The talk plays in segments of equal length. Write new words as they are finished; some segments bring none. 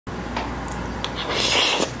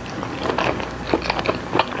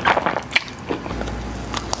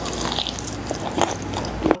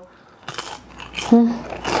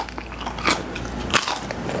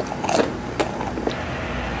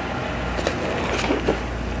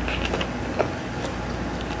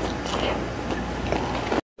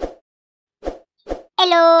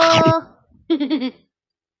Hello!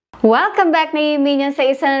 Welcome back na Minions sa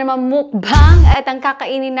isa na naman mukbang at ang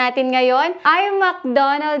kakainin natin ngayon ay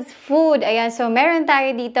McDonald's food. Ayan, so meron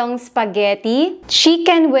tayo ditong spaghetti,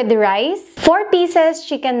 chicken with rice, 4 pieces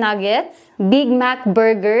chicken nuggets, Big Mac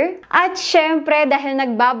burger, at syempre dahil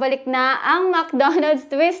nagbabalik na ang McDonald's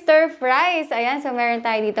Twister fries. Ayan, so meron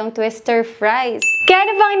tayo ditong Twister fries.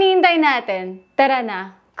 Kaya ano bang hinihintay natin? Tara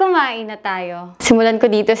na, kumain na tayo. Simulan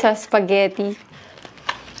ko dito sa spaghetti.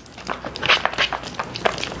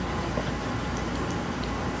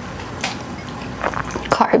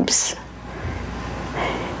 Carbs.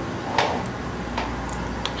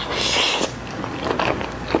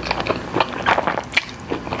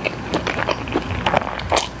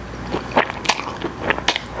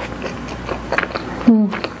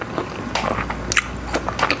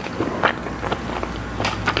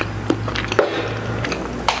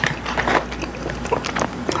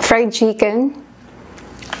 Fried chicken.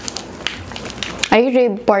 Ay,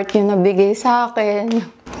 rib part yung nabigay sa akin.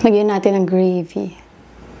 Lagyan natin ng gravy.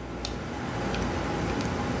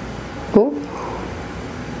 Oh.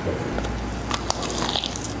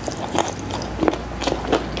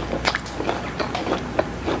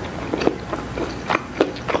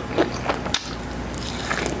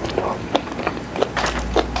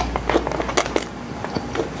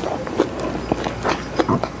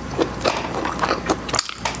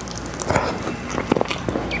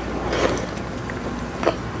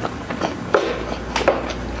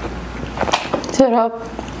 Sarap.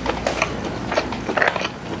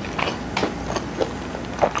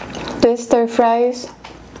 Twister fries.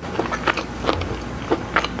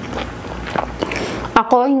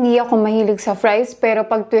 Hindi ako mahilig sa fries, pero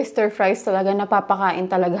pag twister fries talaga, napapakain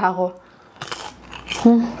talaga ako.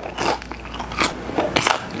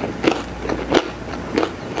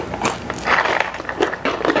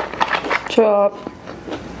 Chop.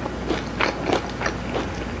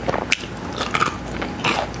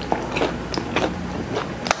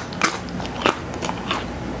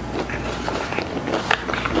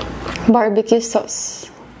 Barbecue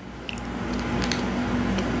sauce.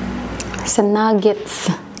 Sa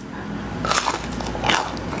nuggets.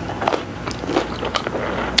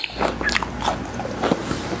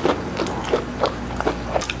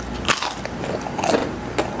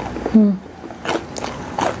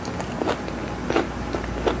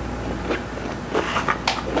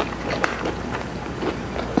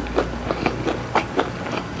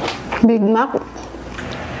 Big Mac.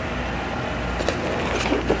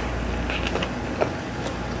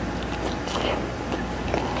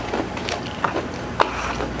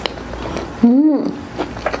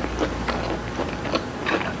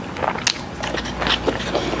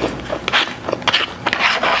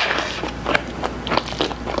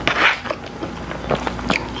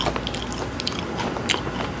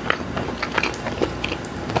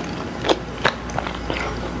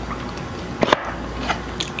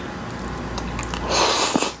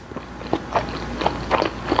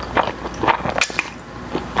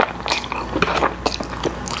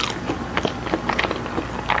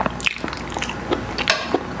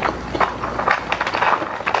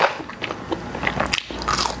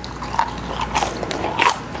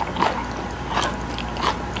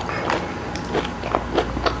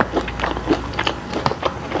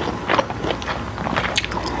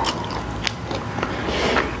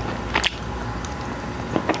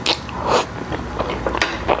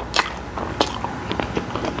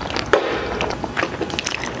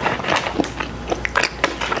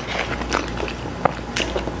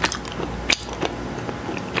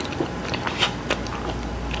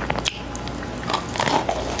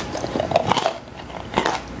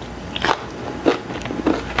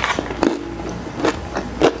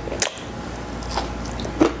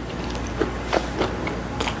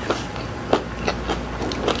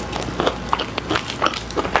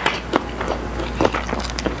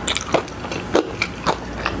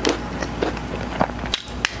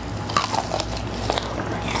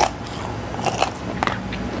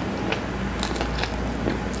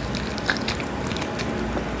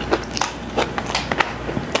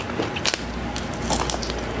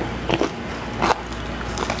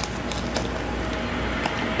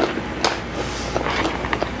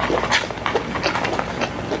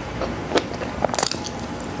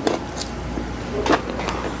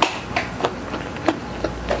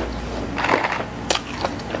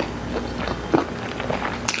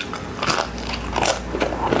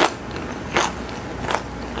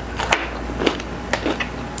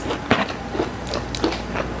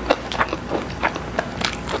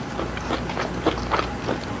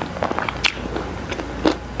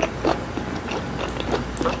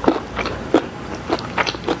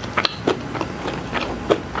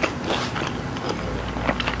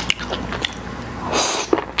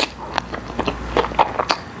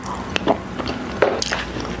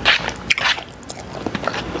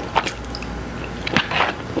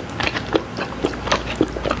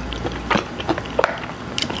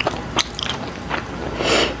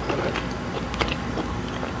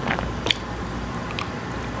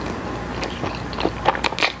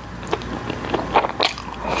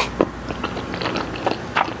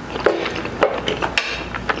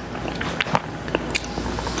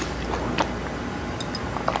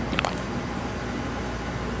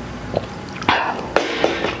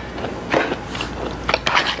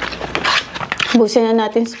 Busin na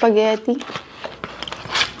natin spaghetti.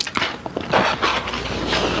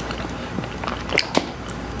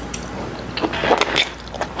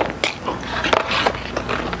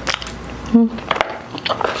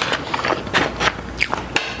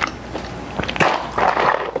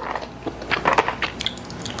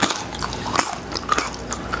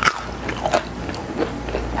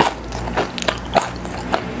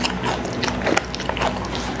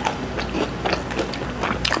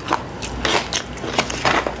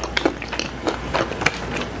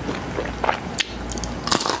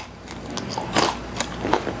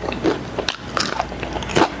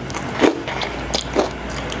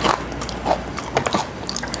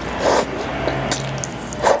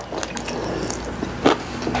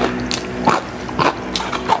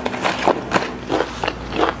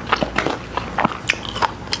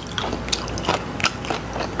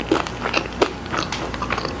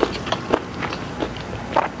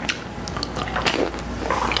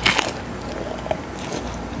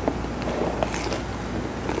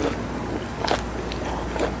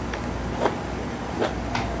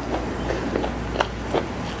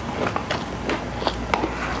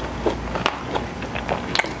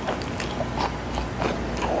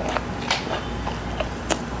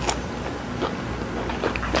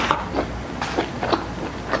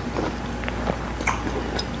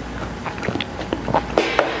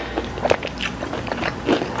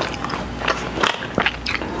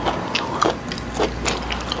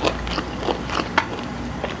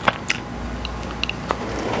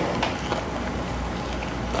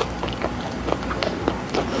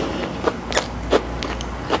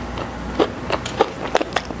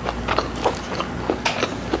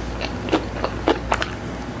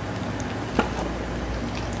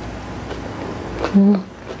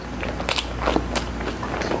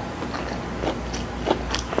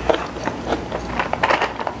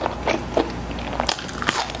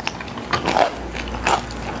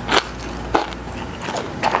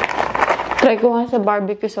 Try ko nga sa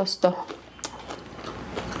barbecue sauce to.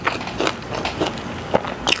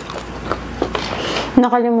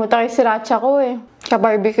 Nakalimutan yung sriracha ko eh. Sa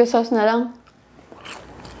barbecue sauce na lang.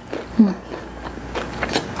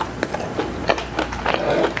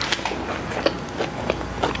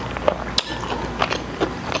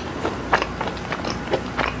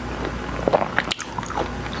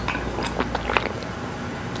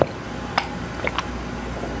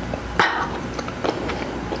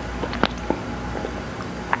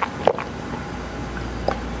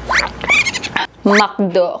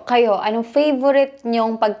 McDo. Kayo, anong favorite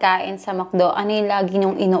nyong pagkain sa McDo? Ano yung lagi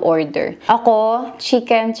nyong ino-order? Ako,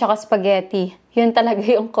 chicken tsaka spaghetti. Yun talaga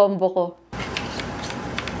yung combo ko.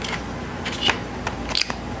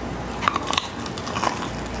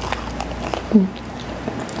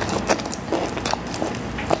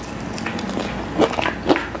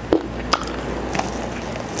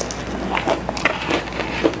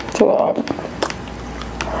 Wow.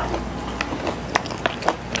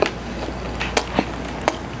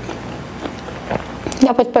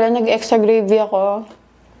 Dapat pala nag-extra gravy ako.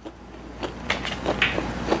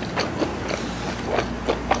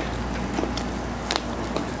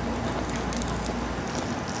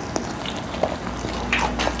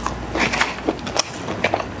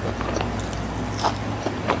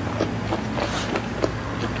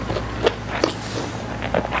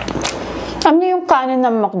 Alam niyo yung kanin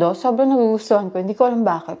ng McDo? Sobrang nagugustuhan ko. Hindi ko alam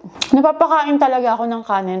bakit. Napapakain talaga ako ng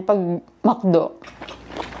kanin pag McDo.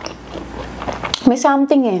 May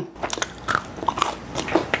something eh.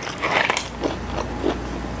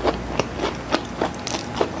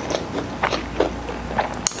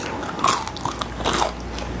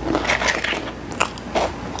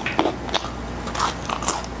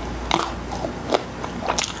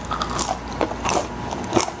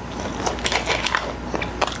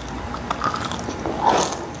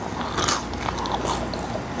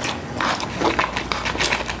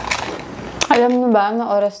 Alam niyo ba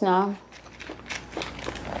na oras na?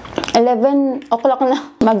 11 o'clock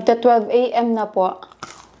na. Magta 12 AM na po.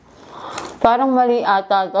 Parang mali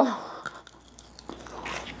ata to.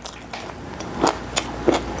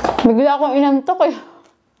 Bigla akong inantok eh.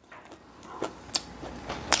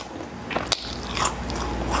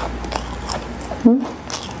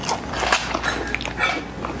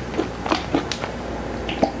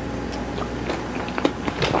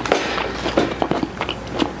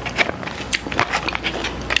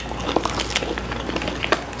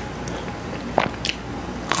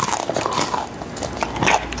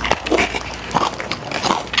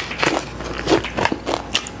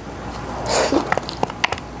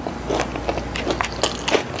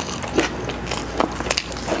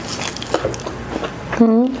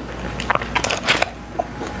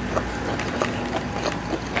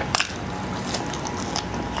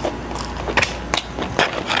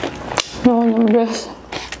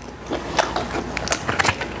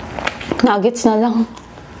 Nuggets na lang.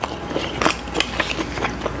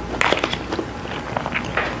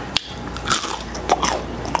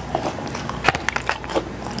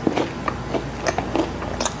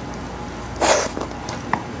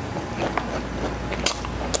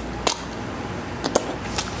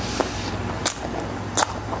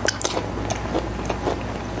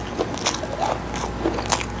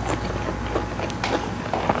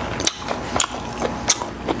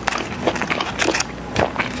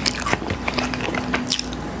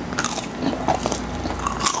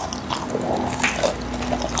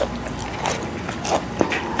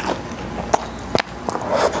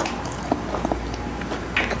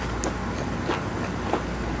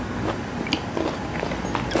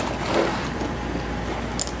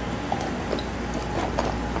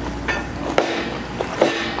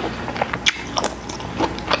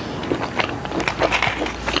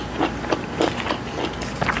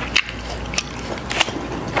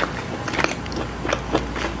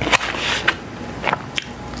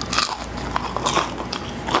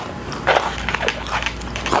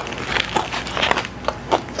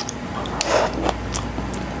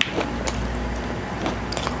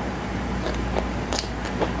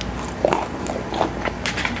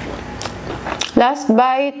 Last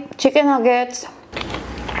bite, chicken nuggets,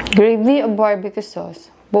 gravy o barbecue sauce.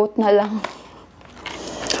 Both na lang.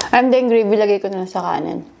 And then gravy, lagay ko na sa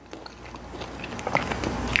kanin.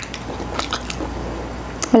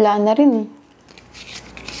 Wala na rin eh.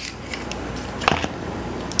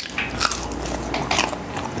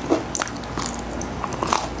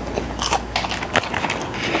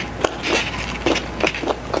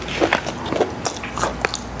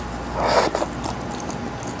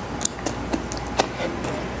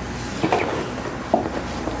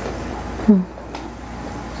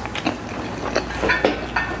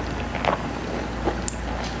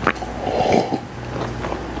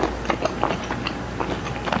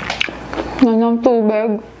 Ng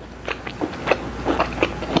tubig.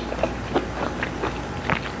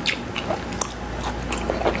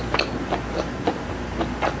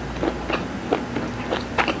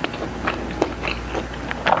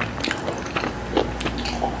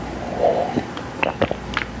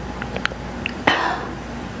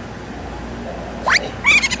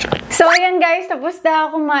 So, ayan guys, tapos na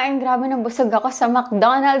ako kumain. Grabe, nabusog ako sa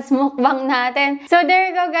McDonald's mukbang natin. So, there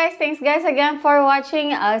you go guys. Thanks guys again for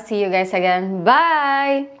watching. I'll see you guys again.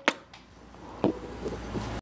 Bye!